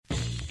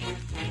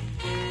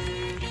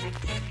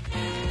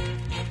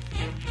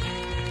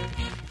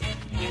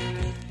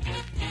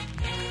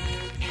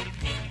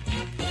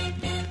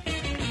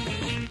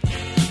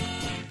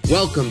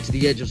Welcome to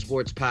the Edge of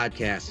Sports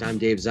podcast. I'm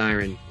Dave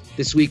Zirin.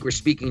 This week we're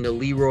speaking to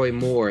Leroy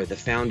Moore, the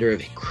founder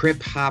of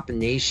Crip Hop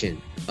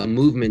Nation, a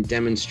movement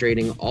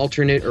demonstrating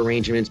alternate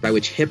arrangements by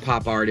which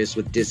hip-hop artists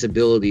with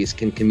disabilities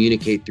can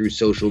communicate through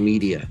social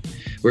media.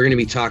 We're going to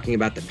be talking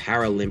about the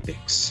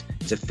Paralympics.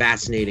 It's a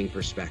fascinating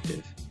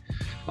perspective.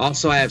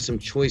 Also, I have some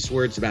choice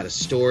words about a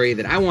story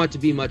that I want to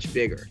be much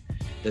bigger.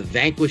 The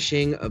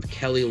vanquishing of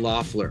Kelly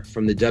Loeffler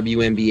from the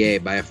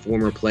WNBA by a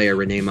former player,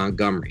 Renee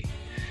Montgomery.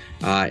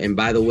 And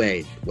by the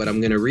way, what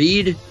I'm going to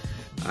read,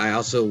 I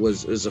also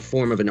was a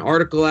form of an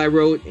article I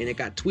wrote, and it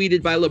got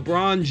tweeted by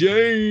LeBron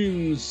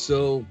James.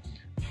 So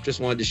just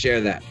wanted to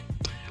share that.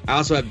 I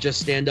also have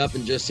Just Stand Up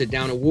and Just Sit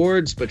Down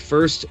awards, but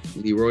first,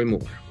 Leroy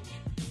Moore.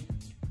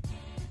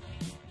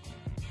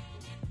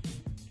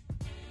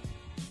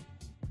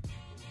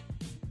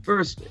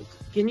 First,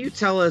 can you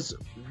tell us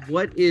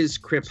what is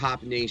Crip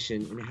Hop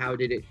Nation and how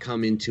did it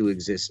come into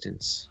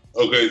existence?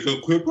 Okay, so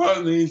Crip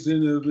Hop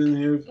Nation has been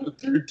here for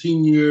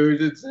 13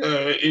 years. It's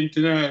an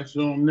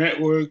international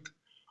network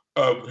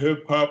of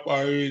hip-hop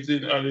artists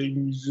and other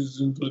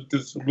musicians with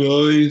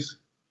disabilities.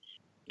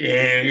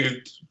 And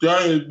it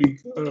started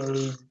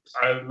because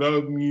I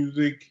love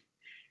music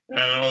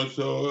and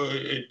also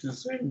a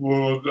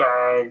disabled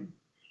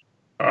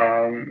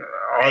also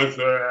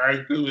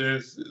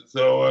activist.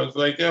 So I was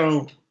like,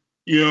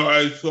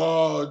 I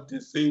saw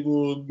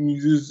disabled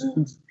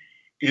musicians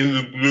in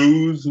the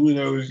blues when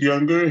I was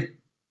younger.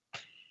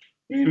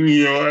 And,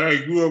 I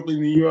grew up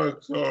in New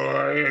York, so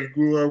I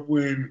grew up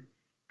when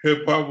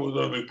hip-hop was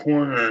on the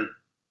corner.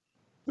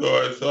 So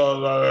I saw a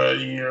lot of,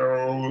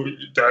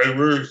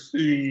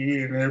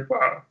 diversity in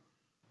hip-hop.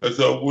 I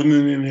saw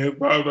women in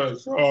hip-hop. I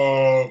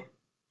saw,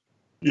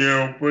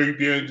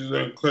 breakdancers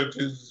on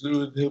crutches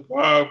with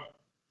hip-hop.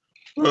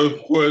 But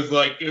of course,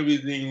 like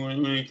everything,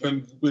 when it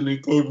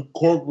goes to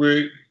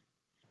corporate,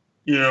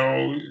 the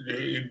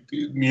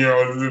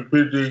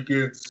picture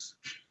gets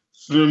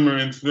slimmer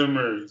and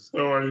slimmer.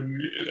 So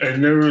I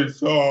never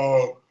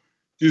saw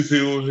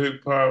disabled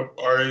hip hop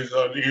artists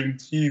on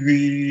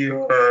MTV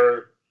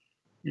or,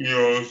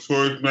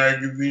 Source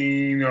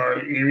Magazine or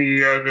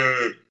any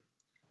other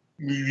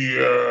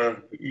media,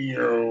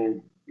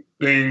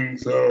 thing.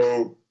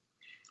 So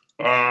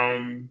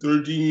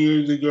 13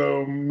 years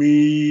ago,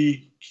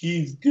 me,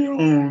 Keith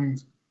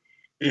Jones,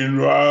 and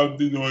Rob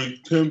the Noise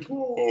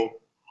Temple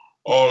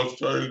all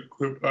started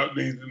Crip Hop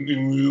Nation,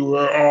 and we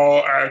were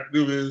all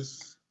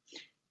activists,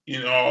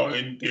 in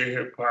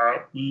hip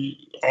hop.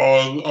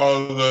 All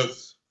of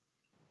us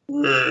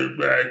were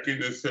back in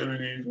the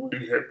 70s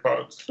when hip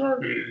hop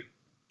started.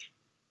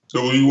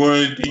 So we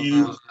wanted to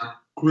use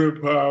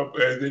Crip Hop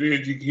as an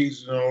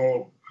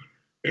educational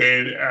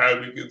and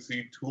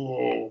advocacy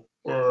tool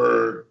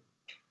for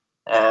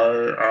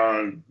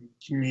our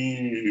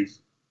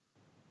communities.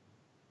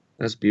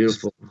 That's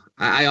beautiful.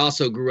 I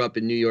also grew up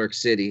in New York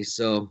City,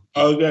 so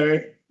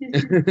okay.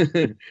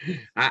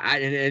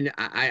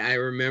 I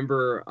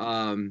remember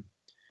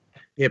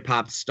hip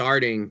hop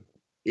starting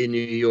in New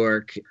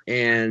York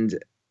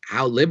and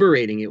how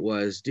liberating it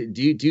was. Do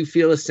you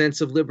feel a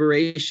sense of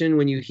liberation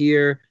when you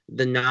hear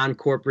the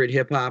non-corporate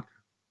hip hop?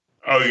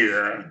 Oh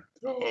yeah,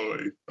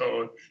 totally.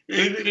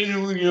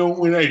 And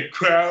when I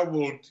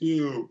travel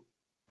to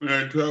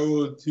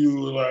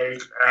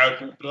like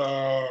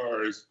Africa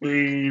or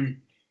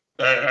Spain,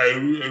 I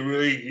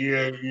really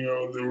hear,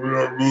 the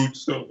real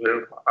roots of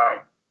hip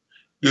hop,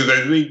 because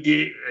I think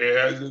it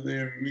hasn't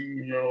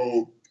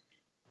been,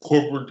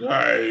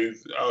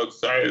 corporatized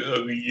outside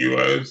of the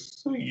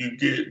U.S. So you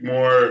get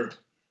more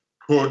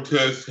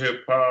protest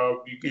hip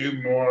hop, you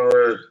get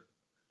more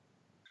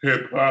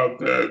hip hop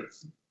that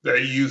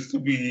used to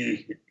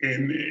be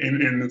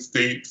in the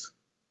States.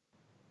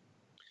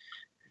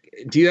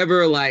 Do you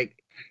ever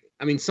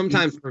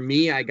sometimes for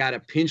me, I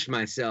gotta pinch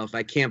myself.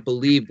 I can't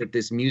believe that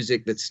this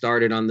music that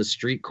started on the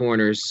street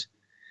corners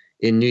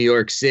in New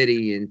York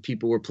City and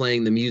people were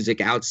playing the music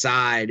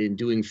outside and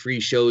doing free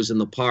shows in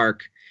the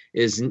park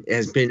has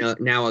been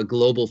now a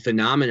global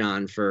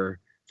phenomenon for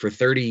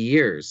 30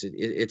 years.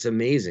 It's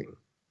amazing.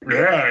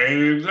 Yeah,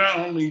 and it's not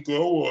only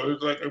global,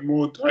 it's like a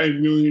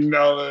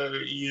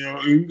multi-million-dollar,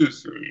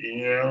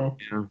 industry, Yeah.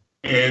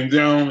 And it's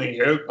not only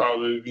hip-hop,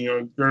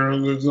 it's,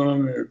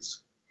 journalism,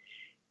 it's,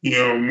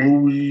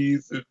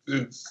 movies,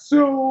 it's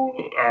so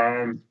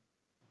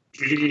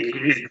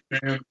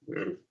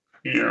expensive,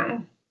 yeah.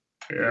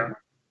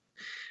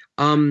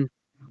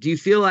 Do you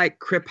feel like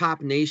Crip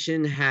Hop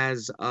Nation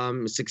has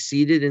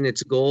succeeded in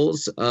its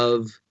goals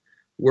of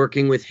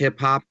working with hip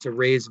hop to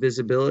raise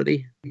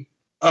visibility?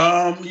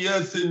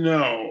 Yes and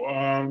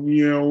no.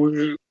 We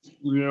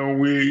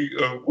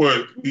of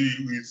course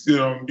we still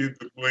don't get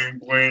the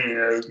bling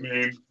as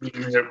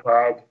mainstream hip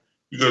hop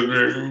because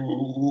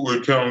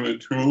we're telling the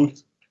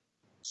truth.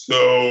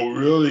 So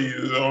really,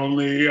 the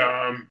only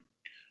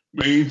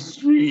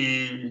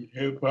mainstream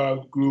hip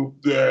hop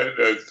group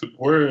that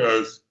supported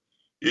us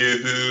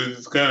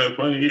it's kind of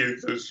funny.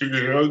 It's a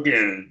Sugar Hill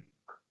Gang,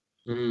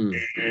 and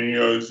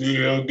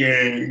Sugar Hill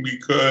Gang,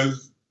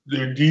 because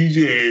their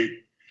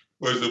DJ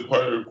was a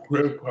part of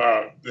hip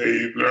hop.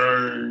 They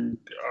learned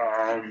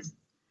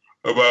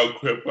about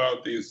hip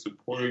hop. They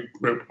supported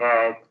hip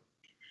hop.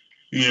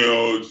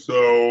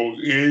 So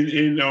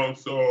and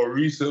also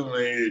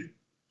recently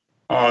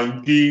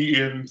on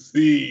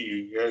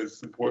DMC has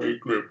supported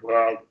hip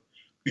hop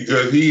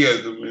because he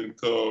has a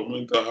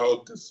mental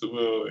health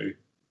disability.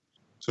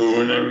 So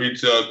when I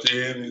reached out to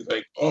him, he's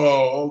like,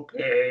 "Oh,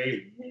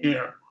 okay,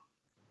 yeah."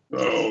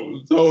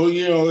 So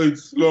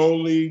it's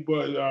slowly,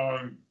 but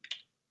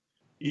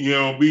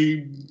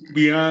be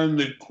beyond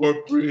the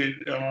corporate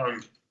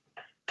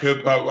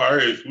hip hop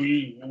artists,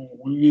 we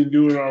been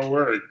doing our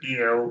work.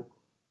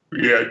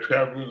 We had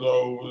travelers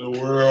all over the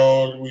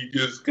world. We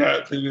just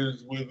got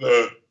finished with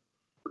a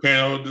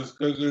panel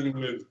discussion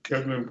with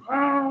Kevin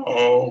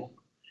Powell.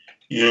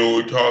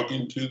 We're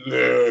talking to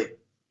the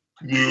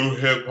new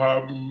hip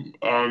hop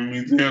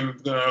museum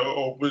that's gonna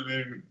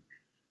open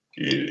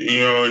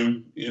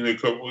in a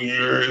couple of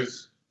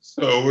years.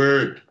 So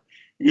we're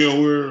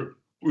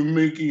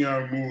making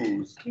our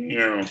moves.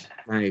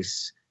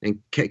 Nice. And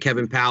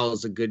Kevin Powell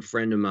is a good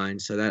friend of mine,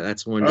 so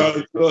that's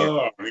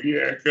wonderful.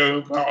 Yeah,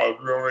 Kevin Powell is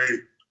really,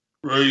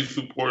 really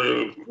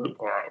supportive of hip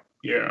hop.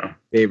 Yeah.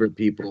 Favorite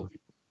people.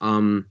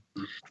 Can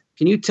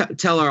you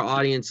tell our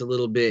audience a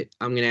little bit?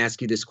 I'm going to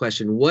ask you this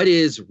question. What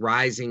is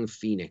Rising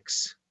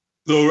Phoenix?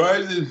 So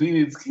Rising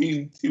Phoenix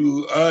came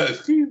to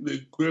us, came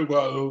to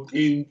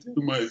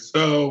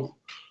myself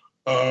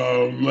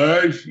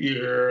last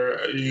year,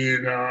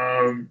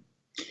 and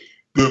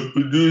the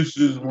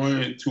producers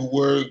wanted to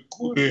work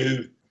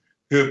with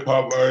hip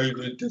hop artists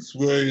with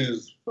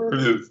displays for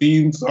the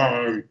theme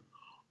song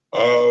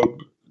of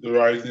the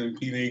Rising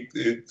Phoenix.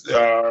 It's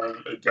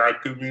a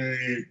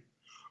documentary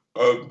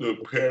of the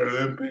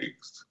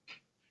Paralympics.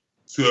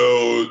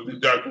 So the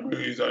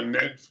documentary is on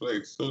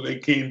Netflix. So they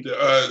came to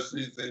us.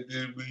 They said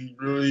that we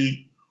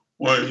really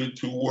wanted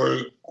to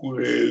work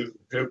with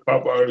hip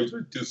hop artists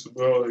with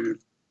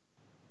disabilities.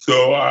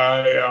 So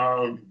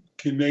I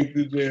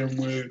connected them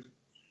with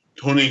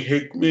Tony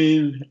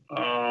Hickman,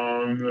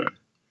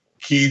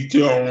 Keith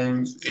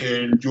Jones,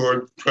 and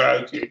George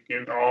Tragic,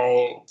 and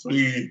all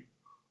three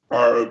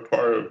are a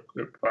part of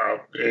hip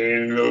hop.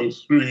 And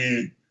those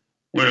three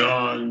went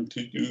on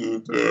to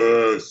do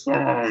the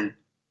song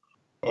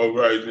of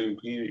Rising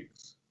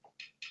Phoenix.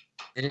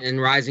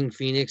 And Rising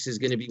Phoenix is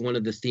going to be one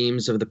of the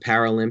themes of the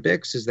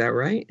Paralympics. Is that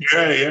right?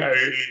 Yeah,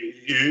 it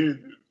is.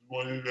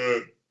 One of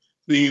the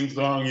theme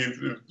songs.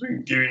 It's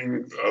been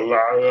getting a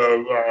lot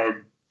of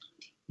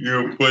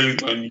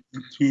plays on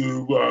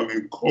YouTube.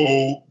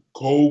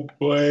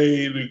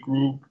 Coldplay, the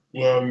group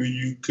from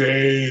the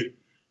UK,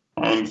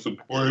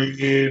 supporting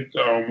it.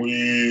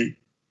 We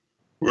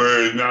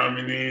were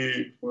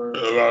nominated for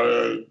a lot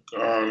of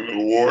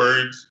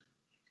awards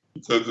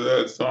because of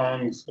that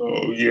song.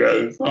 So yeah,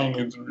 the song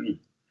has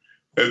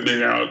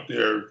been out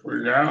there for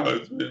now.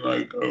 It's been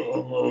like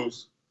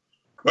almost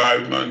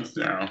 5 months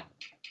now.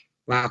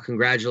 Wow,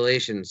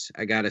 congratulations,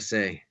 I gotta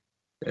say.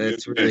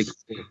 That's really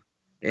cool.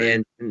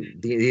 And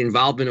the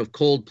involvement of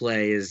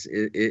Coldplay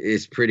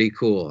is pretty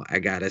cool, I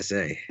gotta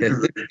say. Yeah.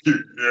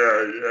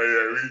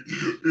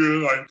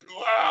 You're like,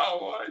 wow,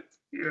 what?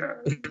 Yeah.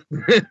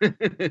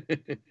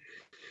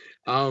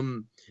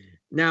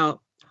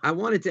 Now, I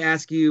wanted to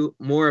ask you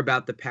more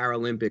about the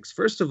Paralympics.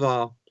 First of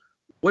all,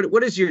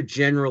 what is your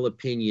general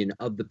opinion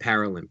of the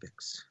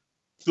Paralympics?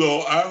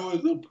 So I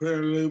was a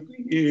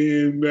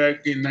Paralympian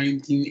back in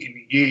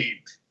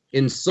 1988.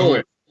 In Seoul?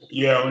 I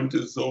went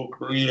to Seoul,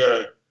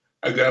 Korea.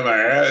 I got my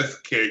ass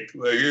kicked.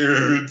 Like,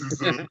 the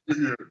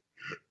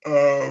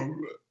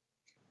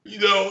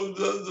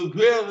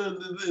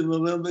Paralympics and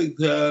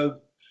Olympics have,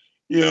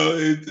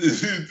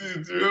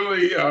 it's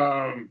really,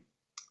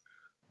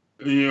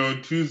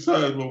 two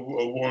sides of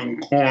one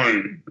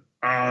coin.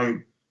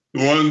 The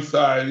one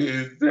side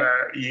is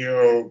that,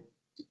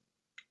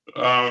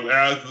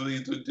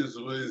 athletes with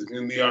disabilities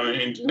can be on an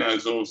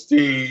international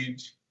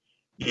stage.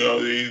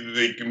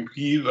 They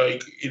compete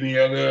like any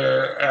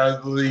other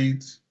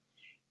athletes.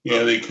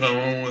 They come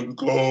home with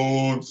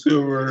gold,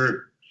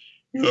 silver.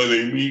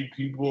 They meet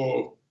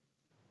people.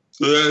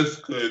 So that's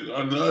good.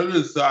 On the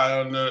other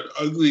side, on the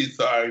ugly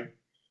side,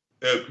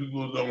 that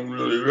people don't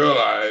really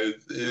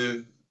realize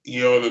is,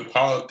 the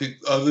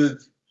politics of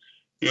it.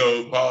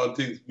 The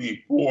politics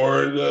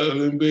before the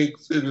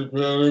Olympics and the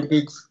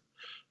Paralympics,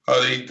 how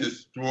they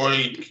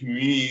destroyed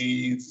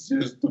communities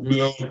just to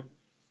build an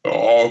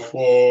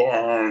awful,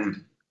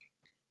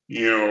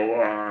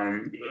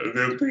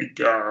 Olympic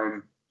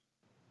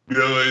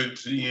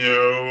village.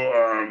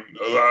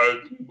 A lot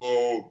of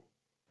people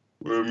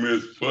were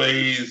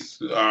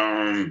misplaced,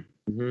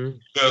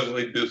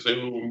 especially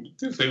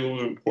disabled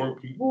and poor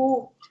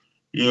people.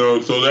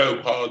 So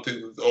that politics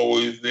is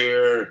always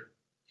there.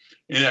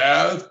 And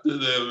after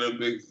the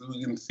Olympics,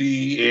 we can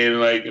see in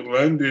like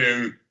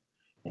London,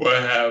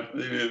 what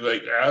happened is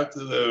like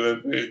after the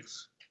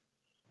Olympics,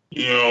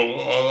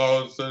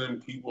 all of a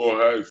sudden people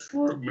have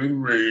short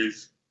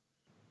memories,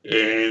 and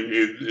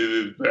it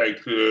is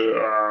back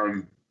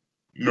to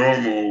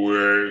normal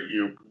where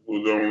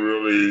people don't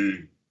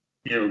really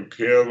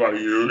care about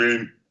you.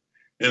 And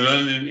in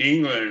London,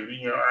 England,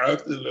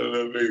 after the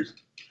Olympics,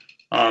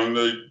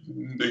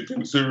 the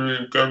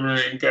conservative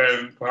government got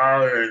in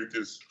power and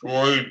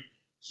destroyed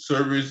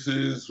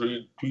services for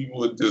people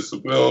with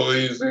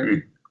disabilities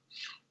and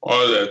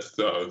all that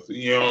stuff. And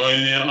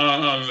then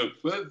on the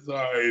flip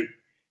side,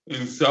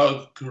 in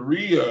South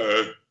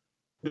Korea,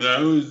 when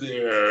I was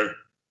there,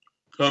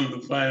 come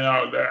to find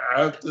out that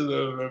after the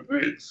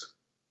Olympics,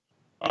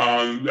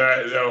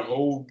 that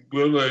whole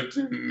village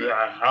and the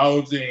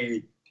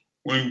housing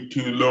went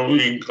to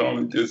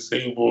low-income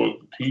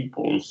disabled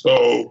people.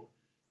 So,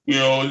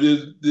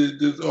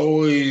 there's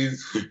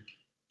always a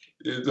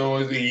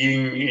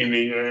yin and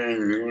a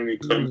yang when it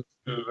comes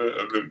to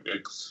the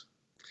Olympics.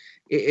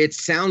 It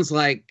sounds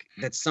like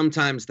that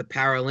sometimes the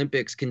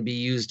Paralympics can be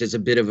used as a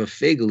bit of a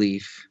fig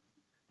leaf,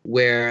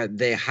 where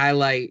they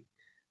highlight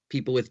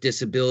people with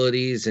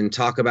disabilities and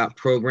talk about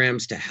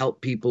programs to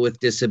help people with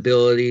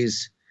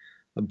disabilities.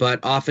 But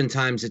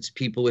oftentimes it's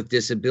people with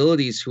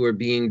disabilities who are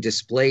being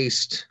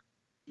displaced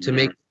to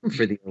make room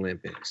for the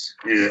Olympics.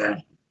 Yeah.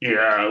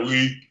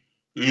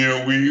 We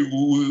have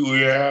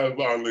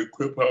the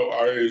hip hop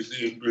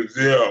artists in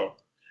Brazil,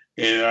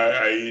 and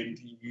I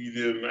interviewed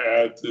him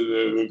after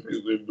the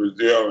Olympics in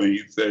Brazil, and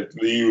he said,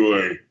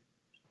 Leroy,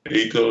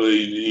 they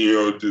totally,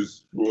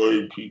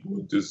 destroy people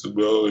with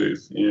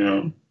disabilities,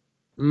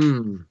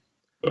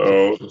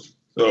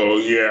 So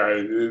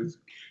yeah,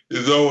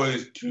 there's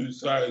always two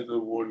sides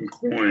of one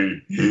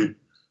coin.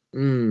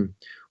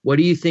 What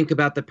do you think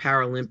about the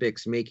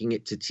Paralympics making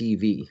it to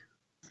TV?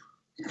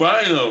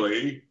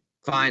 Finally.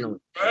 I mean,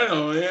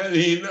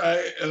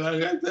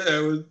 like I said,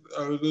 I was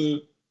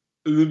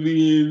living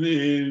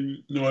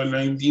in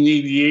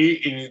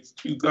 1988, and it's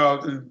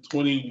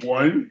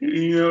 2021.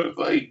 It's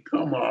like,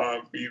 come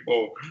on,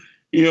 people.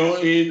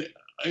 And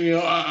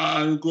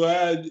I'm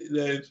glad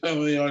that it's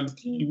finally on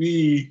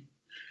TV.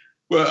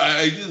 But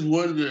I just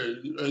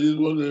wonder,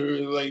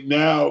 like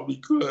now,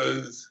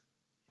 because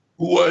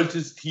who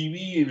watches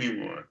TV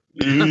anymore?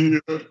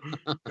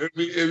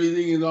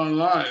 Everything is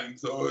online,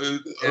 so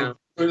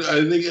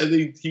I think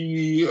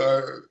TV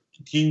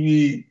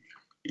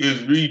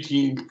is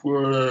reaching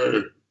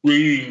for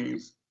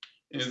ratings,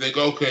 and it's like,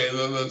 okay,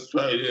 let's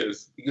try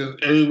this because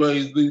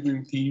everybody's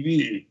leaving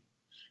TV.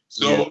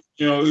 So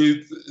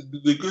it's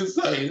the good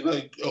side is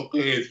like,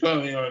 okay, it's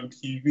finally on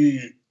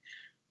TV.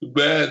 The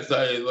bad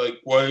side is like,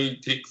 why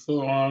it takes so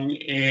long,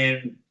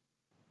 and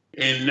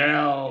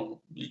now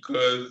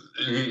because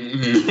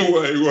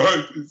nobody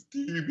watches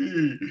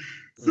TV,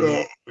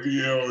 so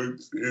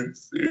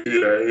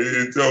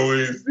it's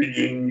always the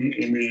yin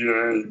and the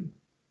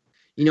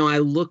yang. I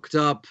looked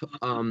up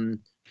the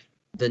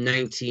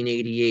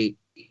 1988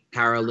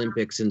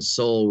 Paralympics in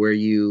Seoul where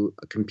you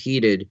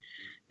competed,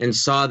 and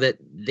saw that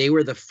they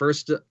were the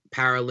first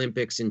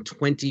Paralympics in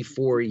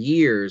 24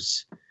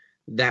 years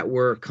that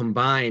were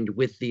combined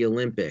with the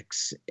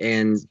Olympics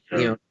and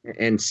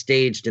and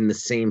staged in the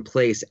same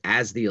place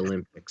as the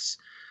Olympics.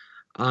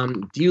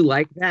 Do you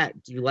like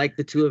that? Do you like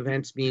the two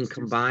events being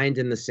combined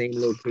in the same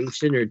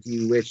location, or do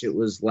you wish it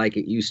was like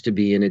it used to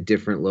be in a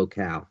different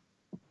locale?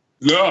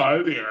 No,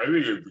 I think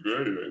it's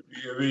good. I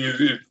think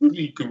it's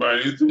really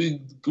combined. It's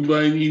really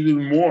combined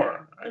even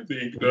more. I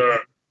think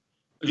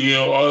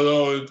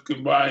although it's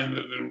combined,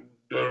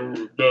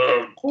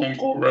 the quote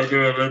unquote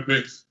regular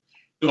Olympics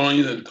don't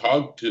even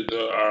talk to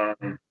the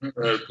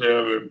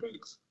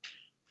Paralympics.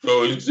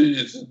 So it's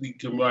really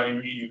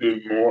combined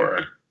even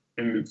more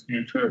in the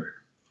future.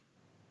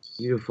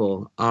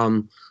 Beautiful.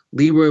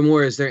 Leroy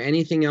Moore, is there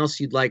anything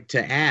else you'd like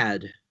to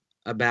add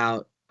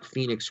about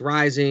Phoenix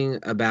Rising,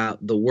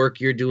 about the work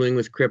you're doing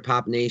with Crip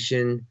Hop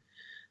Nation,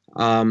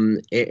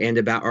 and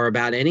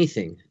about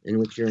anything in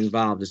which you're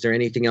involved? Is there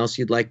anything else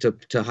you'd like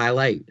to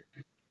highlight?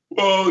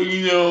 Well,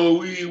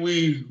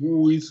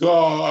 we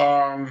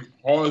saw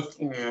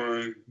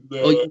Hawthorne.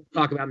 You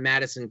talk about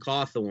Madison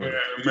Cawthorn.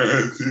 Yeah,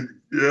 Madison.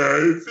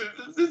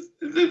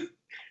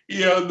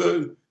 Yeah,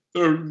 the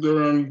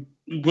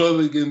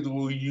Republicans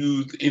will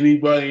use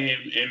anybody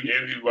and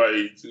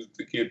everybody just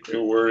to get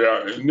their word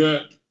out, and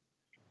that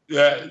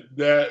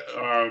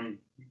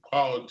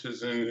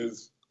politician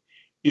is,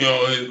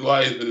 his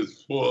life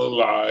is full of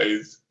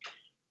lies.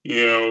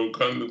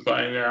 Come to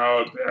find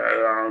out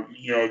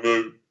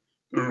that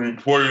the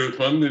reporter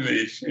from the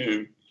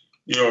Nation,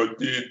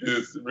 did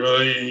this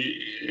really,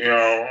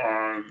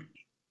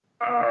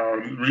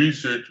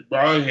 research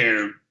about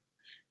him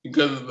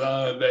because of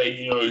that,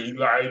 he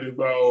lied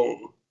about,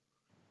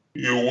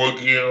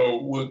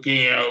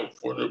 working out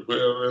for the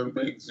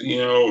Paralympics,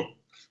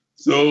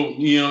 So,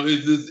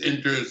 it's just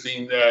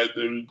interesting that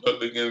the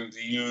Republicans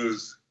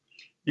use,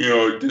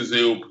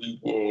 disabled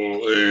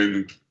people,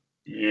 and,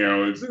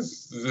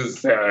 it's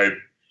just sad.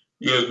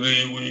 Because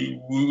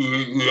we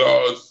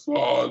all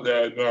saw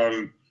that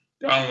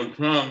Donald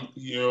Trump,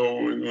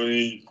 when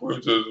he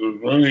first was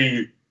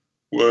running,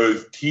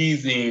 was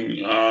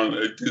teasing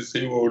a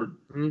disabled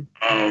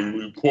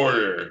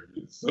reporter.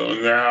 So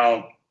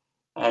now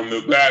on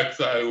the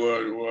backside,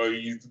 while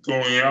he's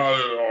going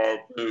out of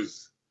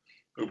office,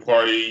 the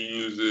party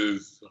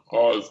uses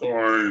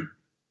Hawthorne,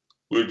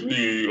 which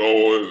we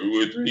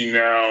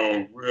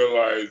now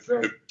realize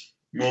that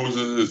most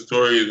of the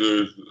stories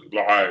are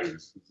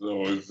lies.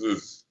 So it's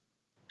just,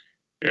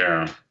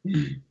 yeah.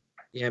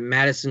 Yeah,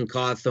 Madison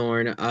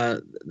Cawthorn.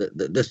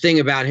 The thing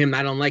about him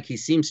I don't like, he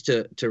seems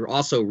to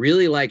also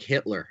really like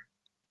Hitler.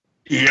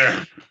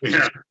 Yeah,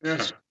 yeah,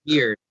 yeah.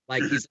 Weird,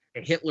 like he's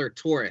a Hitler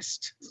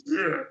tourist.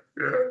 Yeah,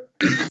 yeah.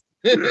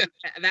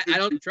 I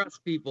don't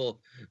trust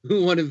people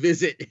who want to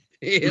visit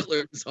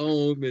Hitler's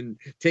home and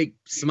take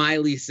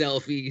smiley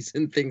selfies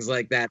and things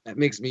like that. That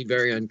makes me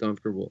very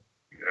uncomfortable.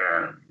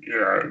 Yeah,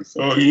 yeah.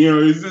 So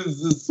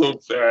it's just so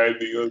sad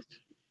because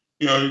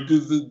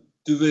this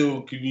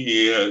disabled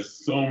community has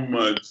so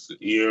much,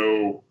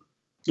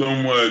 so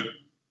much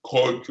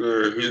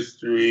culture,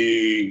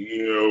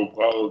 history,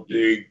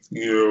 politics,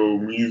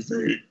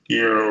 music,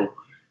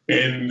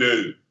 and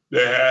to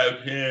have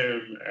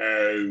him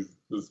as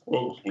the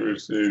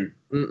spokesperson,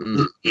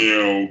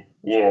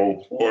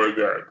 for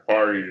that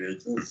party,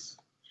 it's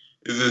just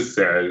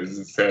sad. It's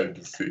just sad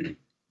to see.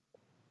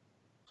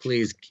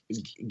 Please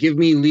give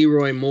me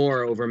Leroy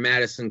Moore over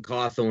Madison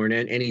Cawthorn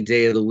any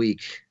day of the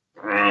week.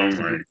 Oh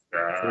my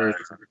God.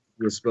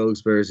 The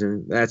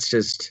spokesperson. That's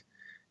just,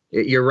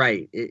 you're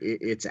right.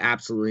 It's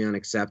absolutely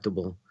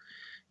unacceptable.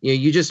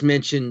 You just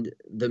mentioned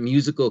the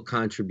musical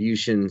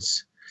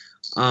contributions.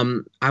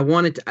 I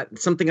wanted to,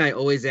 something I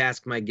always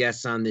ask my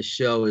guests on this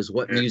show is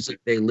what music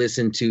they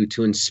listen to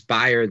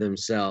inspire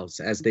themselves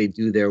as they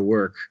do their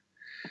work.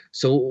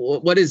 So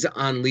what is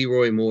on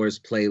Leroy Moore's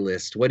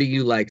playlist? What do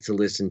you like to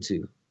listen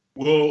to?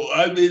 Well,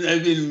 I've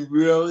been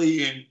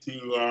really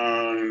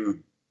into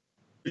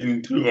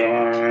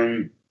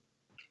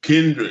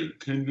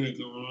Kendrick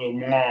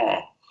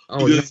Lamar.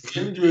 Oh, because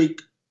Kendrick,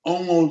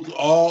 almost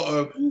all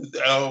of his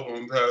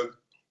albums have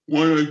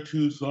one or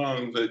two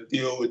songs that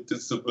deal with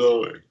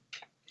disability.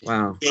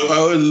 Wow. So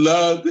I would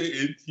love to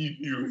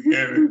interview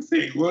him and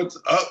say, what's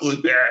up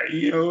with that?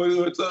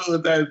 What's up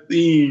with that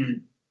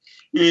theme?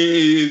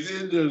 It's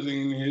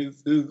interesting.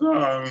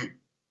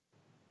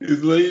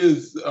 His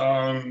latest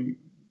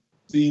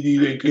CD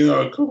that came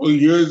out a couple of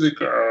years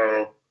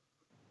ago,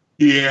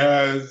 he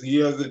has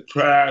a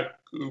track.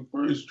 The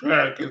first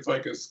track is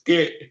like a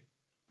skit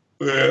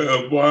where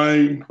a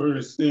blind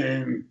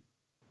person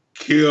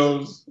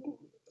kills him.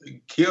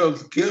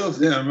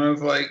 I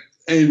was like,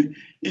 and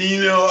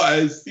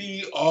I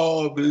see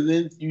all of his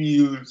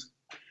interviews,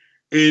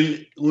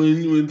 and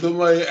when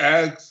somebody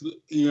asks,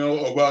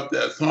 about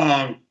that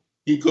song,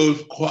 he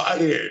goes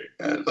quiet.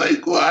 I was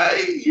like,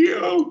 why?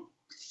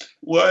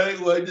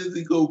 Why does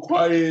he go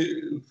quiet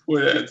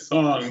for that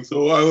song?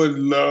 So I would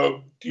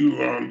love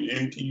to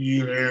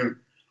interview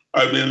him.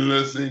 I've been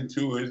listening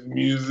to his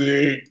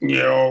music,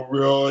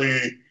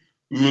 really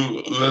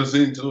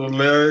listening to the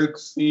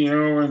lyrics,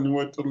 and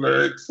what the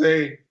lyrics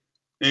say.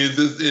 And it's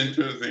just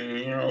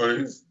interesting,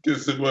 his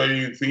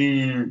disability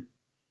theme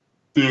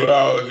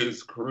throughout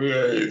his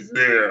career is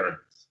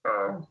there.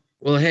 So.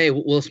 Well, hey,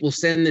 we'll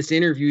send this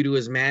interview to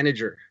his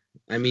manager.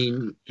 I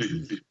mean,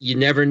 you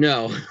never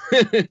know.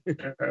 Thank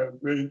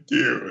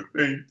you.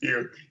 And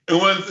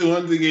once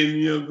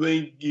again,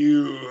 thank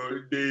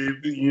you, Dave.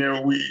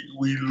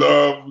 We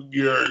love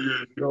your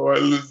show. I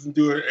listen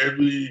to it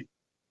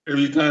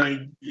every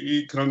time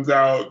it comes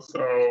out.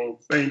 So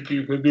thank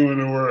you for doing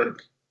the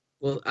work.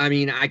 Well, I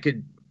mean, I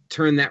could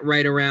turn that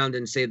right around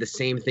and say the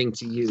same thing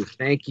to you.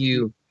 Thank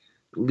you,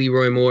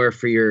 Leroy Moore,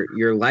 for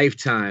your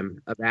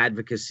lifetime of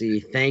advocacy.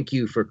 Thank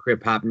you for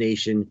Crip Hop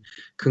Nation.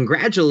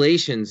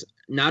 Congratulations,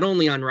 not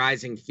only on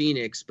Rising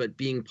Phoenix, but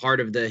being part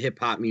of the Hip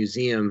Hop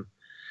Museum.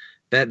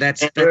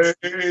 That's we're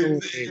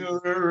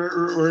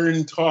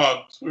in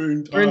talks. We're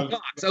in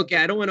talks. Okay,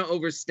 I don't want to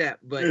overstep,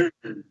 but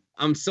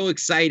I'm so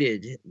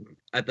excited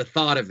at the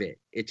thought of it.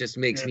 It just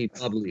makes me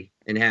bubbly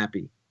and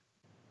happy.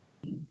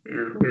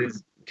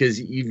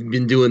 Because you've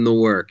been doing the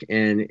work,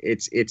 and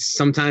it's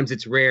sometimes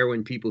it's rare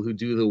when people who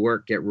do the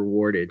work get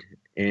rewarded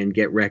and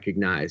get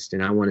recognized,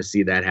 and I want to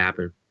see that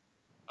happen.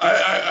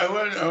 I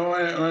want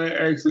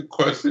to ask a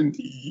question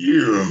to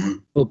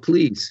you. Oh,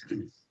 please.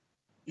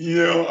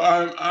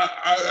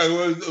 I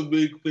was a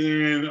big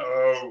fan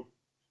of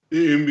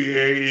the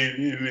NBA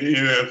and the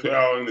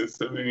NFL in the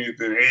 70s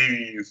and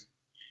 80s.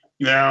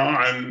 Now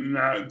I'm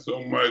not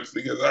so much,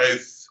 because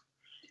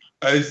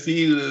I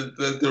see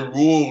that the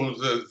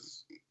rules has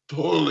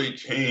totally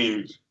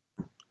changed.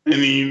 I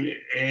mean,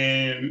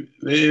 and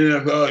the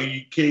NFL,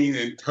 you can't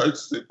even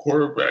touch the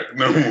quarterback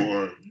no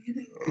more.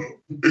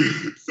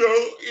 So,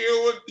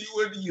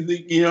 what do you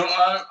think?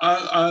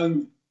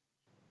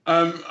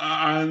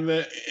 I'm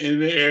in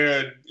the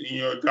air,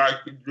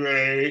 Dr.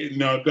 Dre,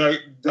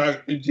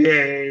 Dr.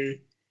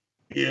 J,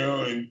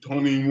 and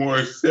Tony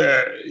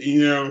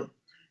Morissette,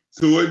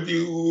 So what do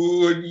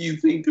you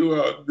think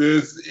about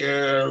this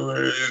era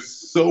where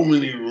there's so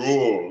many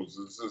rules?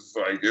 It's just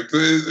like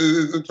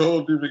it's a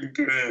total different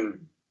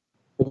game.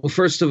 Well,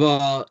 first of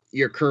all,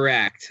 you're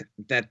correct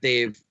that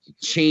they've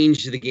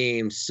changed the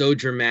game so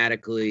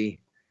dramatically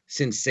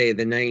since, say,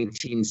 the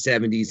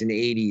 1970s and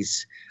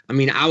 80s. I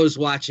mean, I was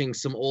watching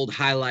some old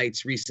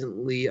highlights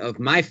recently of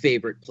my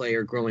favorite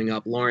player growing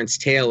up, Lawrence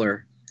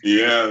Taylor.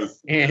 Yes.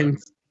 And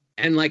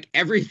like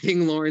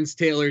everything Lawrence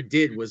Taylor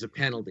did was a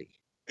penalty.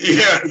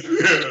 Yes.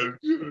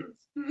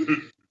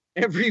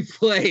 Every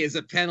play is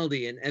a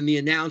penalty, and the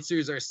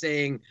announcers are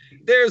saying,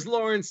 there's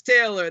Lawrence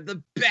Taylor,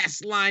 the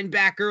best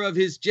linebacker of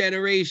his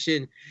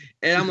generation.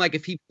 And I'm like,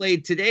 if he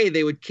played today,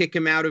 they would kick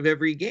him out of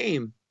every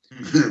game.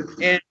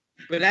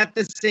 But at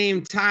the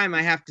same time,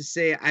 I have to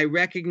say, I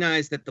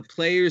recognize that the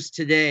players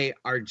today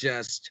are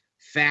just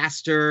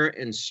faster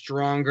and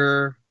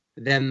stronger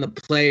than the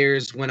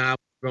players when I was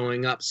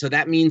growing up. So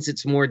that means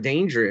it's more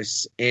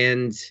dangerous.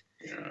 And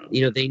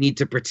they need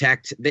to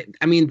protect. The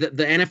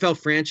NFL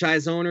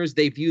franchise owners,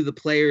 they view the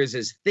players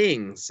as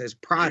things, as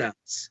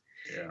products,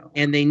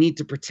 and they need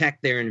to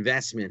protect their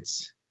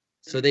investments.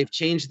 So they've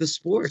changed the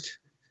sport.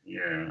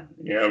 Yeah.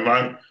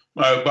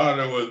 My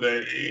father was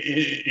an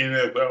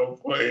NFL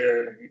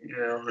player.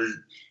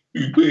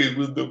 He played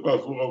with the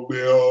Buffalo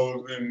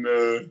Bills and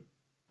the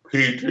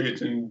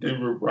Patriots and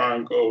Denver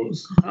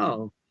Broncos.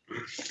 Oh.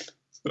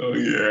 So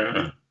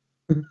yeah.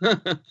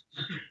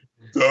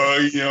 So,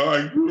 I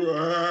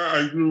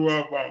grew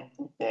up on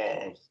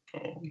football.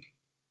 So.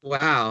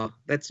 Wow,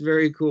 that's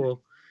very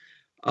cool.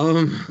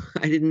 I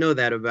didn't know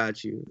that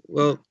about you.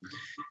 Well,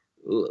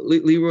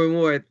 Leroy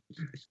Moore, I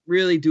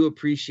really do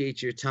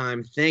appreciate your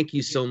time. Thank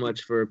you so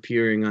much for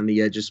appearing on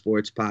the Edge of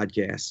Sports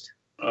podcast.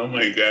 Oh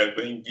my God,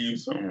 thank you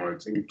so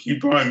much. And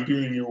keep on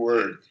doing your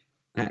work.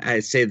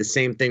 I say the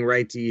same thing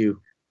right to you.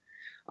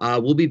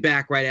 We'll be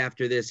back right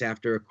after this,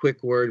 after a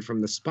quick word from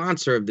the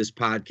sponsor of this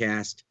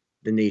podcast,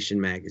 The Nation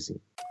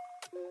magazine.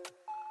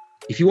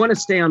 If you want to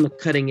stay on the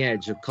cutting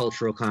edge of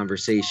cultural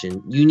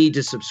conversation, you need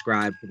to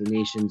subscribe to the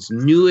Nation's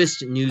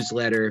newest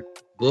newsletter,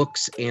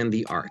 Books and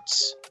the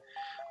Arts.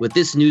 With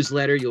this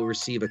newsletter, you'll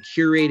receive a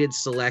curated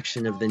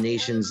selection of the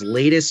nation's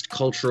latest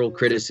cultural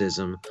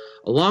criticism,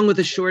 along with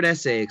a short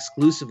essay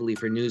exclusively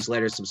for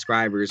newsletter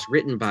subscribers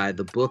written by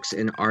the books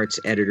and arts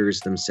editors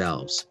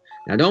themselves.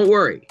 Now, don't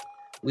worry,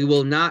 we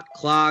will not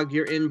clog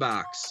your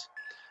inbox.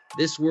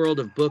 This world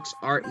of books,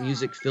 art,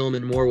 music, film,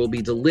 and more will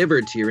be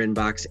delivered to your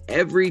inbox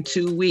every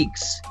 2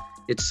 weeks.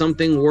 It's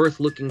something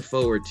worth looking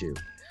forward to.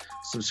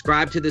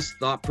 Subscribe to this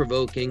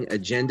thought-provoking,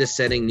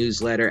 agenda-setting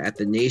newsletter at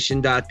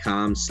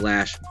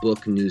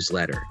thenation.com/book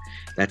newsletter.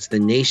 That's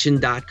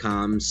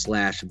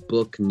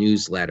thenation.com/book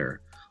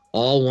newsletter.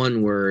 All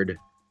one word,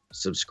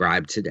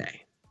 subscribe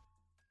today.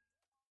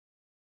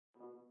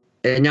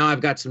 And now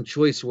I've got some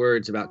choice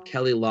words about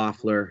Kelly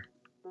Loeffler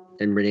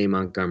and Renee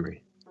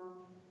Montgomery.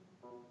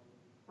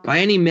 By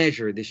any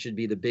measure, this should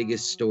be the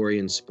biggest story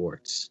in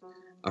sports.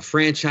 A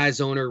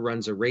franchise owner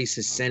runs a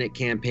racist Senate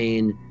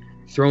campaign,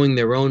 throwing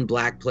their own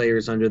black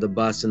players under the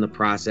bus in the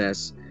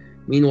process.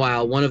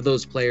 Meanwhile, one of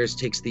those players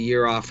takes the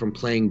year off from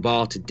playing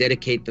ball to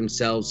dedicate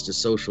themselves to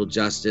social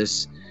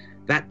justice.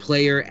 That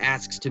player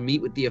asks to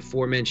meet with the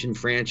aforementioned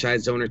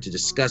franchise owner to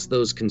discuss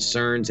those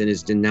concerns and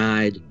is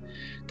denied.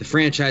 The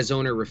franchise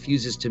owner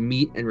refuses to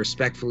meet and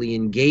respectfully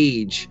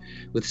engage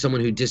with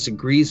someone who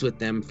disagrees with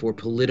them for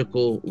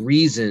political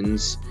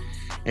reasons.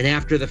 And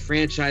after the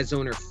franchise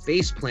owner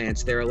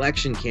faceplants their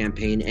election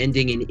campaign,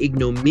 ending in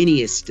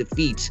ignominious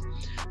defeat,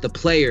 the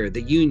player,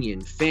 the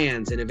union,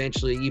 fans, and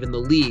eventually even the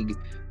league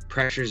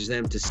pressures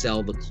them to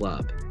sell the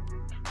club.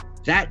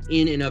 That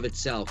in and of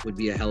itself would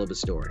be a hell of a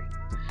story.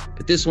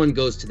 But this one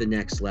goes to the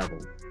next level.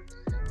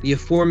 The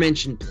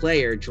aforementioned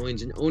player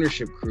joins an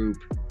ownership group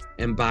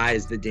and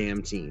buys the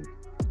damn team.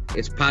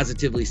 It's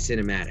positively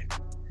cinematic.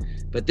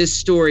 But this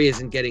story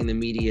isn't getting the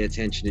media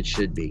attention it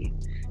should be.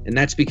 And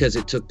that's because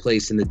it took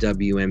place in the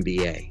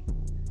WNBA.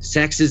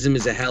 Sexism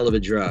is a hell of a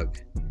drug,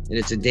 and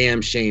it's a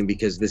damn shame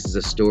because this is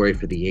a story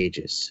for the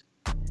ages.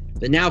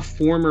 The now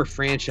former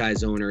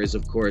franchise owner is,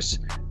 of course,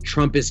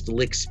 Trumpist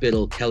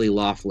lickspittle Kelly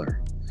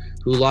Loeffler,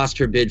 who lost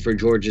her bid for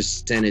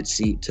Georgia's Senate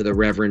seat to the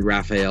Reverend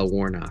Raphael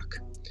Warnock.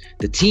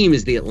 The team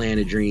is the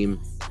Atlanta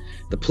Dream.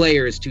 The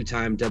player is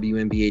two-time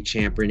WNBA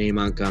champ Renee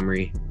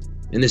Montgomery,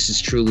 and this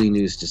is truly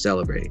news to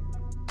celebrate.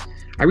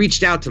 I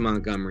reached out to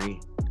Montgomery,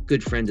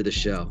 good friend of the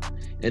show,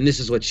 and this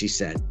is what she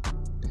said.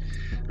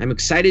 I'm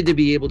excited to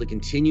be able to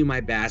continue my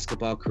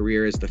basketball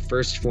career as the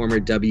first former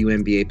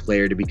WNBA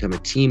player to become a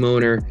team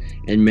owner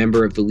and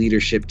member of the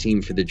leadership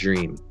team for the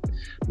Dream.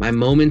 My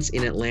moments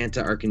in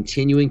Atlanta are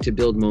continuing to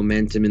build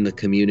momentum in the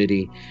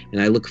community,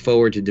 and I look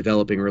forward to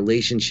developing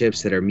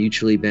relationships that are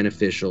mutually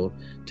beneficial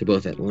to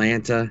both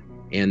Atlanta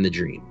and the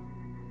Dream.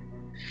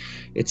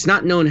 It's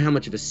not known how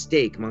much of a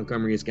stake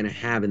Montgomery is going to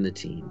have in the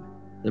team.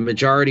 The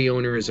majority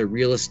owner is a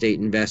real estate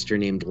investor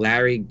named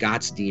Larry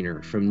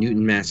Gottsdiener from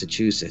Newton,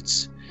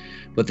 Massachusetts.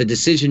 But the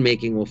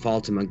decision-making will fall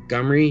to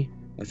Montgomery,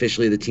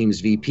 officially the team's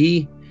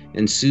VP,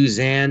 and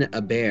Suzanne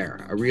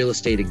Aber, a real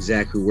estate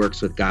exec who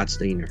works with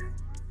Gottsdiener.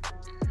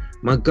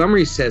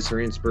 Montgomery says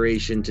her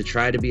inspiration to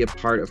try to be a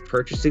part of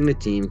purchasing the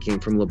team came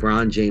from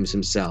LeBron James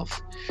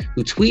himself,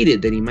 who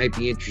tweeted that he might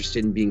be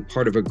interested in being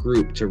part of a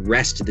group to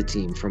wrest the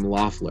team from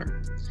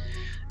Loeffler.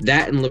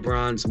 That and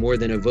LeBron's More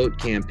Than a Vote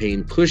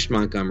campaign pushed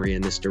Montgomery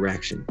in this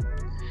direction.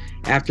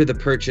 After the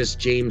purchase,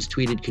 James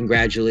tweeted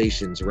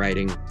congratulations,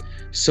 writing,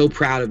 "So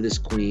proud of this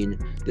queen.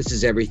 This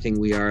is everything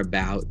we are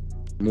about,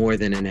 more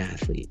than an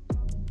athlete."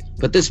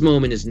 But this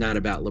moment is not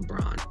about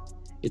LeBron.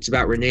 It's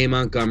about Renee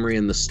Montgomery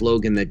and the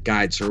slogan that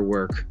guides her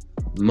work,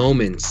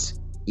 "Moments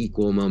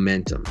equal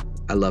momentum."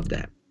 I love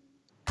that.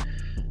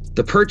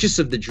 The purchase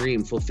of the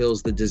dream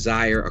fulfills the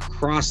desire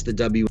across the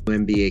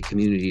WNBA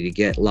community to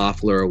get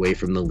Loeffler away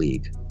from the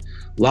league.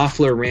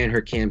 Loeffler ran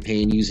her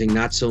campaign using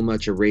not so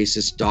much a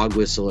racist dog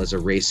whistle as a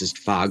racist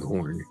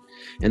foghorn,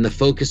 and the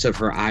focus of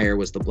her ire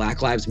was the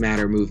Black Lives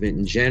Matter movement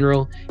in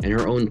general and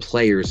her own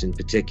players in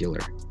particular.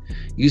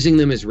 Using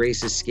them as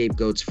racist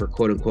scapegoats for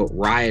quote-unquote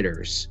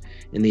rioters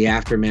in the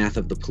aftermath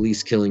of the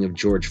police killing of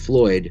George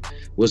Floyd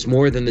was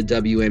more than the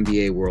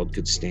WNBA world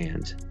could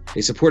stand.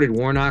 They supported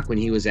Warnock when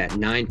he was at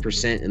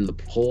 9% in the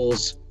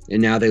polls,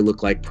 and now they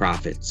look like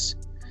prophets.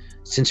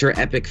 Since her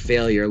epic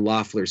failure,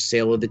 Loeffler's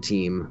sale of the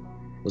team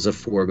was a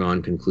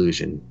foregone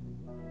conclusion.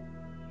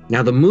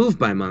 Now, the move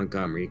by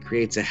Montgomery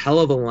creates a hell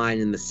of a line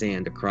in the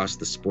sand across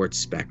the sports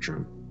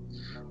spectrum.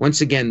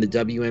 Once again, the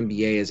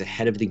WNBA is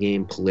ahead of the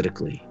game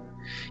politically.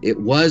 It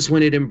was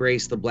when it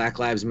embraced the Black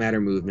Lives Matter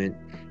movement,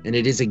 and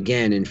it is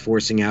again in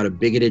forcing out a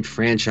bigoted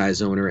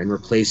franchise owner and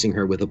replacing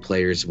her with a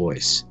player's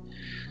voice.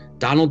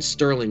 Donald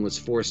Sterling was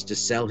forced to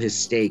sell his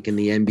stake in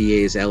the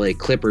NBA's LA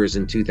Clippers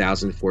in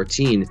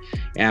 2014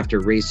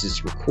 after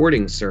racist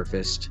recordings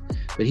surfaced,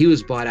 but he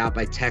was bought out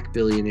by tech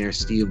billionaire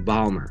Steve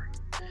Ballmer.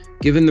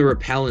 Given the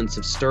repellence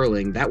of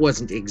Sterling, that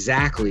wasn't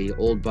exactly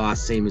old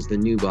boss same as the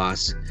new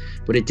boss,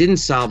 but it didn't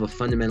solve a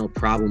fundamental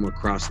problem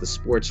across the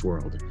sports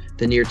world,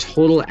 the near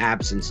total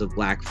absence of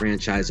Black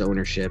franchise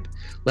ownership,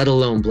 let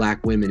alone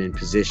Black women in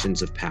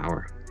positions of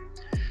power.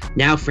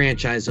 Now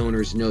franchise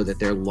owners know that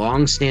their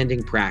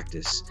long-standing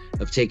practice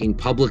of taking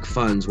public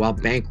funds while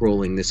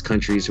bankrolling this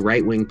country's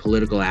right-wing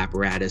political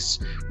apparatus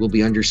will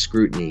be under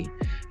scrutiny,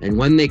 and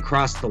when they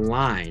cross the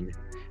line,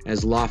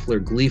 as Loeffler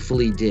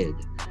gleefully did,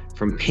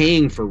 from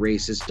paying for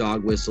racist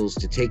dog whistles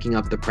to taking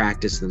up the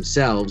practice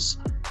themselves,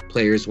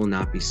 players will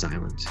not be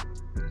silent.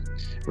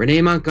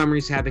 Renee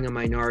Montgomery's having a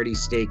minority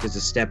stake is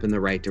a step in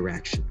the right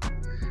direction.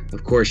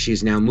 Of course,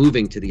 she's now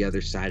moving to the other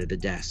side of the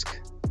desk.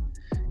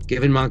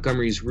 Given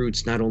Montgomery's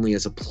roots not only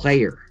as a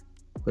player,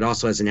 but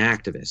also as an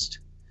activist,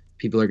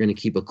 people are going to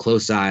keep a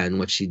close eye on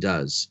what she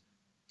does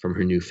from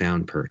her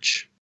newfound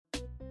perch.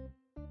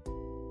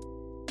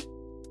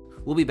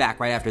 We'll be back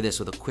right after this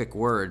with a quick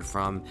word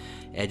from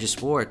Edge of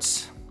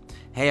Sports.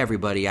 Hey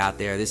everybody out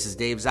there, this is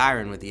Dave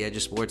Zirin with the Edge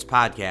of Sports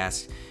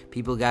podcast.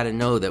 People got to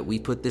know that we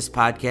put this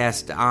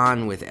podcast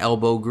on with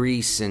elbow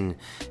grease and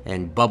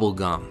bubble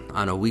gum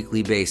on a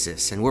weekly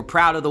basis. And we're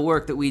proud of the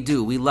work that we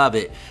do. We love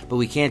it, but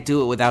we can't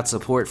do it without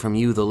support from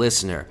you, the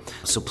listener.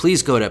 So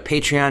please go to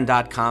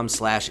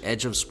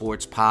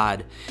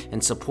patreon.com/edgeofsportspod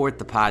and support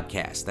the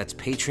podcast. That's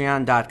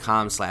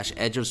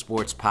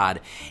patreon.com/edgeofsportspod.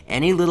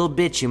 Any little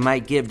bit you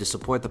might give to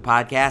support the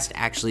podcast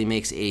actually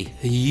makes a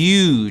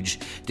huge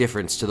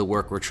difference to the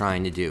work we're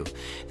trying to do.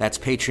 That's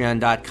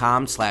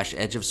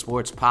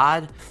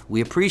patreon.com/edgeofsportspod. We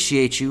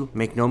appreciate you.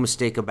 Make no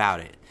mistake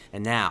about it.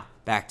 And now,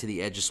 back to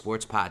the Edge of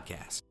Sports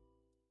podcast.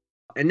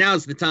 And now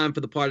is the time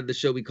for the part of the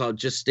show we call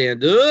Just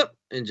Stand Up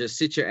and Just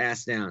Sit Your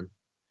Ass Down.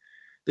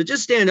 The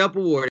Just Stand Up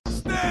Award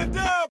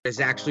is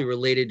actually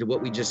related to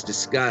what we just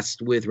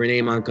discussed with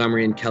Renee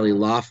Montgomery and Kelly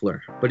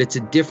Loeffler, but it's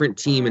a different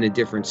team and a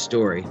different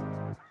story.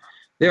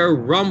 There are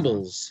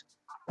rumbles,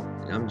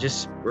 and I'm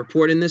just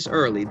reporting this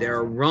early, there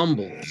are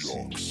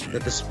rumbles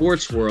that the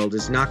sports world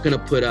is not going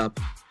to put up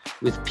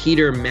with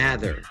Peter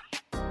Mather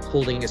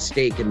holding a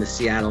stake in the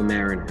Seattle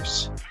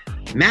Mariners.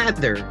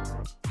 Mather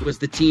was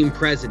the team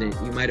president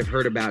you might have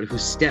heard about who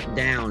stepped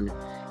down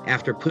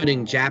after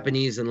putting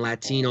Japanese and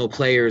Latino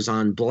players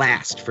on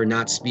blast for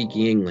not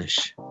speaking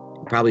English.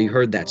 You probably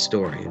heard that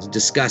story. It's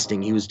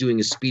disgusting. He was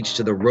doing a speech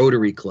to the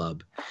Rotary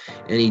Club,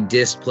 and he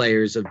dissed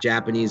players of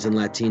Japanese and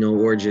Latino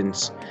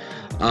origins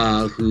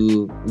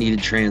who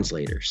needed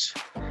translators.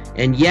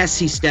 And yes,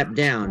 he stepped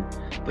down,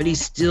 but he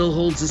still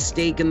holds a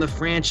stake in the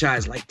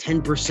franchise, like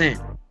 10%.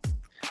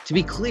 To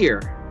be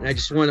clear, and I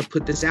just want to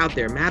put this out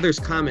there, Mather's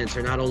comments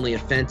are not only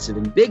offensive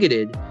and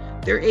bigoted,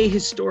 they're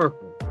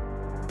ahistorical.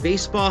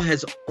 Baseball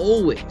has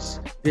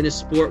always been a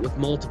sport with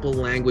multiple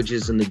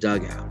languages in the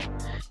dugout.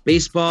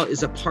 Baseball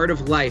is a part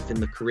of life in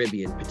the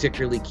Caribbean,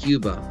 particularly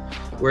Cuba,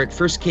 where it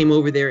first came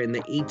over there in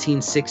the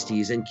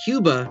 1860s, and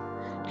Cuba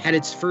had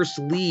its first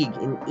league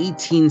in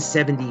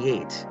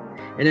 1878.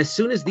 And as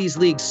soon as these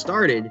leagues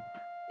started,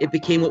 it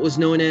became what was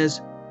known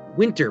as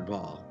winter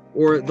ball,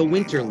 or the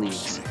winter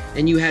leagues.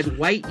 And you had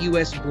white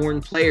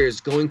U.S.-born players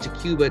going to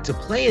Cuba to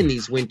play in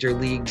these winter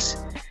leagues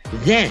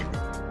then,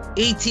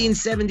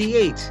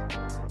 1878.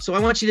 So I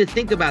want you to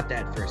think about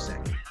that for a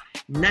second.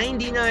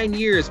 99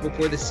 years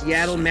before the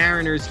Seattle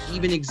Mariners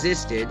even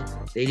existed,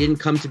 they didn't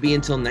come to be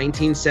until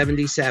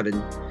 1977,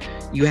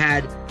 you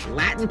had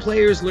Latin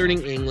players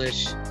learning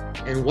English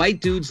and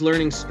white dudes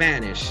learning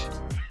Spanish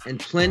and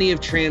plenty of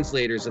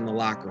translators in the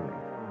locker room.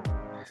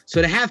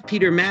 So to have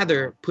Peter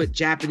Mather put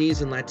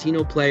Japanese and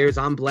Latino players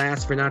on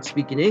blast for not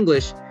speaking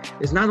English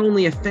is not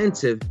only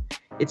offensive,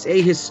 it's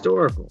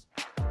ahistorical.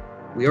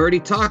 We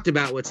already talked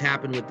about what's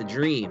happened with the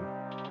Dream.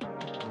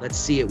 Let's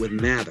see it with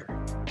Mather.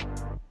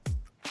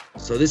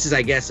 So this is,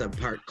 I guess, a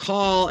part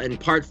call and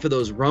part for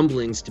those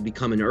rumblings to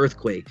become an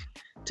earthquake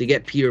to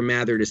get Peter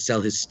Mather to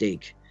sell his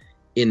stake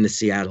in the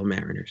Seattle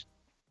Mariners.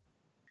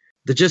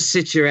 The Just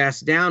Sit Your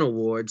Ass Down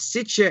award,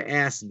 sit your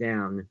ass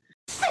down.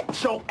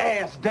 Sit your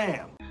ass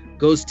down.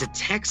 Goes to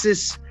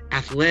Texas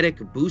Athletic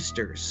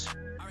Boosters.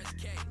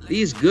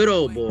 These good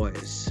old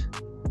boys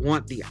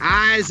want the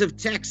Eyes of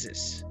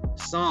Texas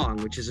song,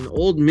 which is an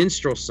old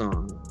minstrel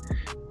song,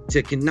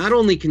 to not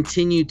only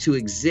continue to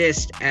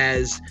exist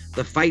as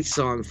the fight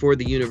song for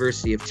the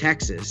University of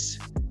Texas,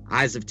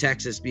 Eyes of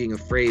Texas being a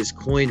phrase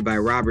coined by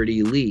Robert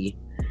E. Lee,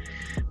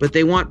 but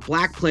they want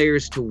black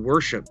players to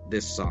worship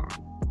this song,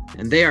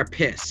 and they are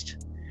pissed.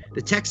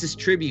 The Texas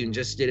Tribune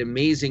just did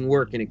amazing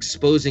work in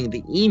exposing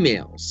the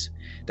emails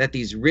that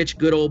these rich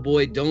good old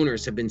boy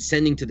donors have been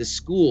sending to the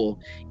school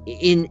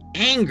in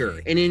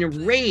anger and in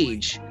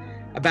rage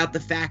about the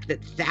fact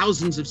that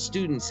thousands of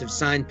students have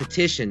signed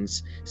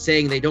petitions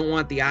saying they don't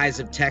want the Eyes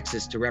of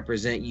Texas to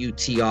represent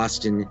UT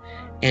Austin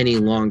any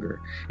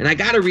longer. And I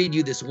got to read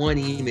you this one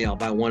email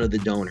by one of the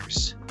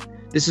donors.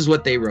 This is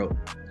what they wrote.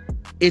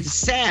 It's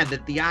sad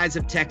that the Eyes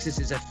of Texas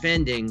is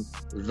offending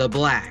the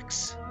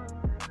blacks.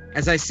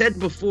 As I said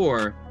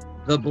before,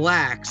 the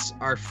blacks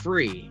are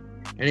free,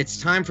 and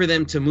it's time for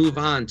them to move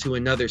on to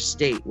another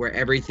state where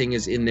everything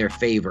is in their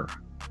favor.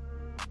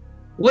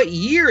 What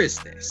year is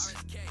this?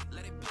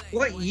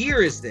 What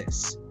year is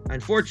this?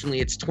 Unfortunately,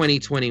 it's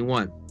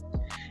 2021.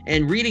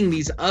 And reading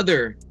these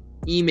other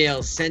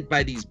emails sent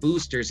by these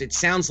boosters, it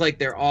sounds like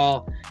they're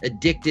all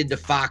addicted to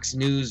Fox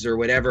News or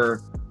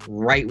whatever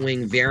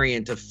right-wing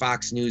variant of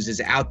Fox News is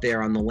out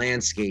there on the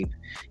landscape.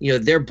 You know,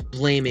 they're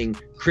blaming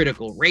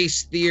critical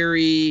race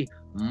theory,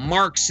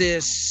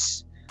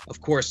 Marxists,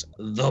 of course,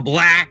 the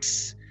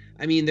blacks.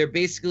 I mean, they're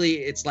basically,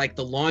 it's like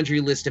the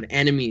laundry list of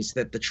enemies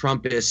that the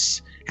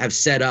Trumpists have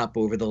set up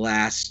over the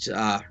last,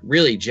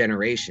 really,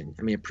 generation.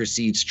 I mean, it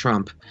precedes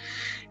Trump.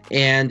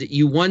 And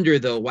you wonder,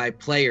 though, why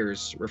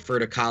players refer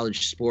to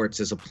college sports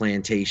as a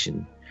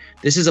plantation.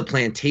 This is a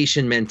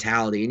plantation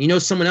mentality. And you know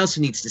someone else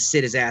who needs to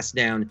sit his ass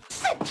down?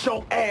 Sit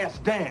your ass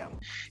down.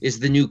 Is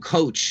the new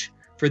coach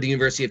for the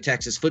University of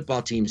Texas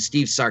football team,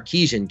 Steve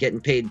Sarkisian, getting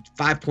paid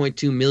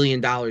 $5.2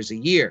 million a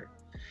year.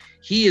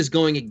 He is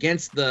going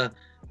against the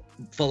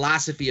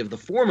philosophy of the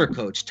former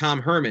coach, Tom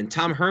Herman.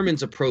 Tom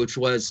Herman's approach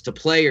was to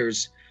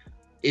players,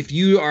 if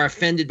you are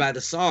offended by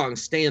the song,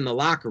 stay in the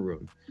locker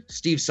room.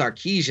 Steve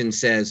Sarkisian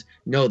says,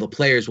 no, the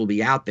players will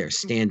be out there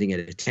standing at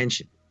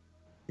attention.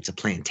 It's a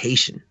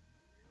plantation.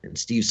 And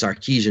Steve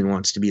Sarkisian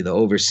wants to be the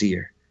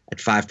overseer at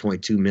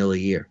 $5.2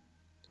 million a year.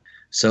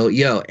 So,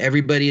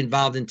 everybody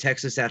involved in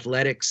Texas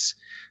athletics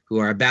who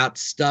are about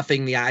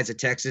stuffing the Eyes of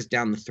Texas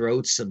down the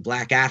throats of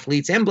black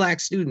athletes and black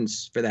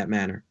students, for that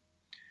matter,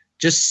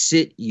 just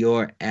sit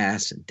your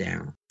ass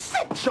down.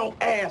 Sit your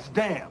ass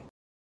down.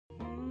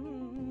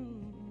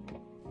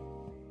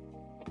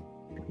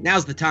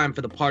 Now's the time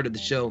for the part of the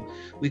show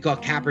we call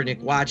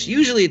Kaepernick Watch.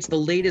 Usually it's the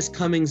latest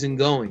comings and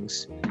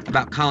goings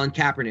about Colin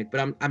Kaepernick,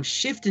 but I'm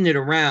shifting it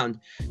around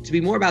to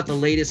be more about the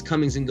latest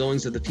comings and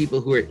goings of the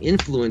people who are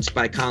influenced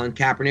by Colin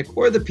Kaepernick,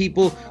 or the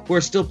people who are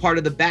still part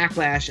of the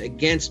backlash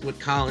against what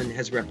Colin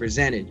has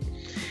represented.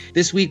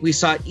 This week we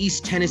saw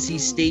East Tennessee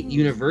State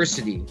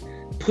University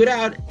put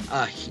out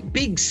a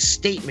big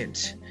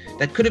statement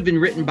that could have been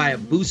written by a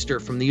booster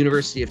from the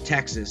University of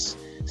Texas,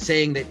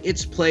 saying that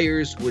its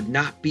players would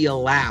not be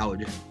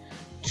allowed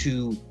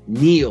to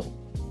kneel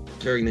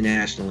during the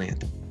national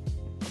anthem.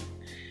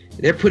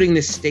 They're putting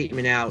this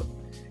statement out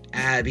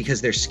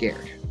because they're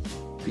scared.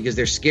 Because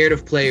they're scared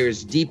of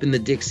players deep in the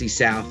Dixie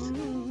South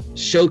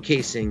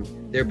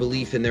showcasing their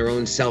belief in their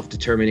own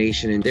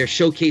self-determination, and they're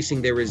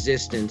showcasing their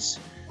resistance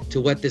to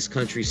what this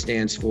country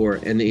stands for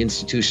and the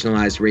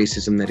institutionalized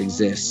racism that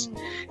exists.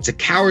 It's a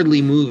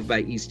cowardly move by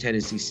East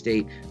Tennessee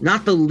State,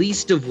 not the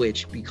least of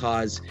which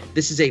because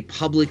this is a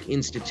public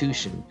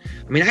institution.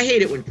 I mean, I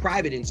hate it when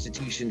private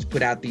institutions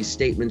put out these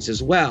statements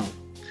as well.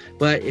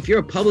 But if you're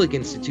a public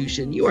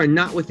institution, you are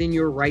not within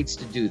your rights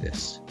to do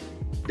this.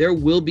 There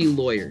will be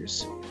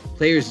lawyers.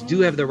 Players do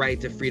have the right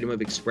to freedom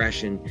of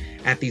expression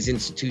at these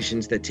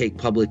institutions that take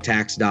public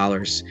tax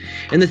dollars.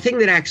 And the thing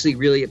that actually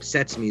really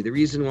upsets me, the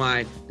reason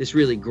why this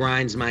really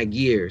grinds my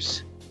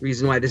gears, the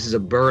reason why this is a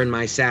burr in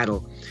my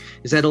saddle,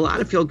 is that a lot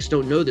of folks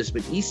don't know this,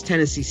 but East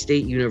Tennessee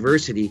State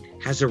University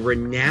has a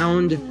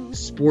renowned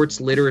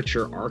sports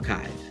literature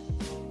archive.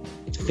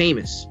 It's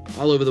famous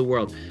all over the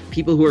world.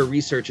 People who are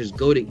researchers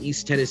go to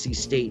East Tennessee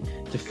State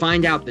to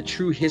find out the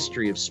true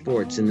history of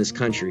sports in this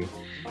country.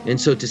 And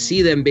so to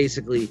see them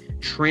basically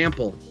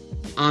trample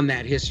on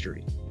that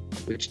history,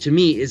 which to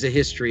me is a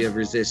history of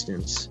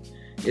resistance,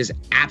 is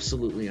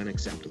absolutely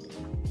unacceptable.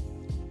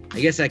 I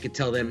guess I could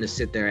tell them to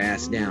sit their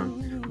ass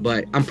down,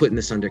 but I'm putting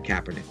this under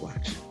Kaepernick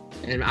Watch.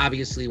 And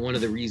obviously one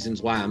of the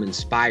reasons why I'm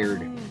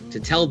inspired to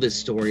tell this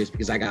story is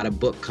because I got a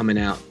book coming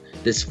out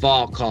this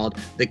fall called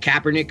The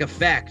Kaepernick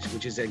Effect,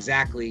 which is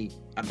exactly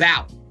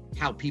about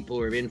how people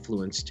are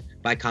influenced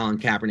by Colin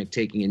Kaepernick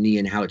taking a knee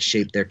and how it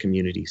shaped their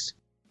communities.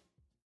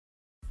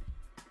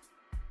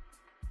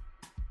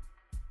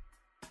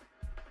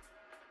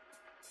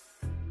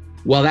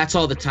 Well, that's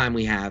all the time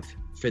we have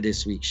for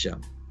this week's show.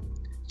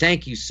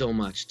 Thank you so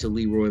much to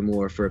Leroy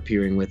Moore for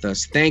appearing with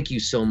us. Thank you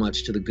so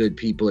much to the good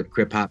people at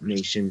Crip Hop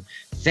Nation.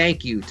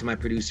 Thank you to my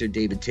producer,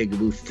 David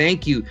Tigaboo.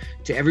 Thank you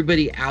to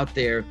everybody out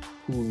there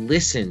who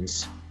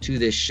listens to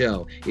this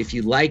show. If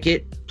you like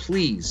it,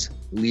 please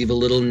leave a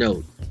little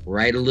note,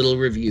 write a little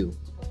review,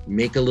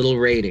 make a little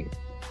rating,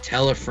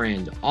 tell a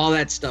friend. All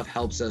that stuff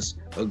helps us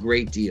a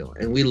great deal,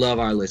 and we love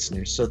our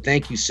listeners. So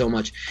thank you so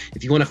much.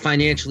 If you want to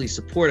financially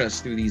support us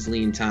through these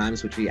lean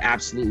times, which we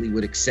absolutely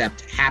would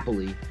accept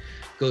happily,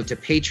 go to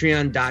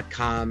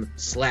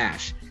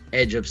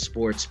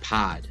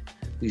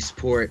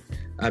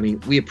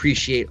patreon.com/edgeofsportspod. We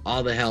appreciate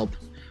all the help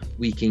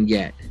we can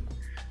get.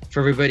 For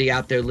everybody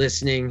out there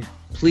listening,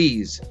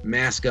 please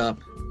mask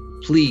up.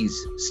 Please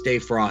stay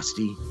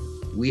frosty.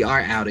 We are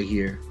out of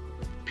here.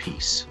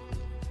 Peace.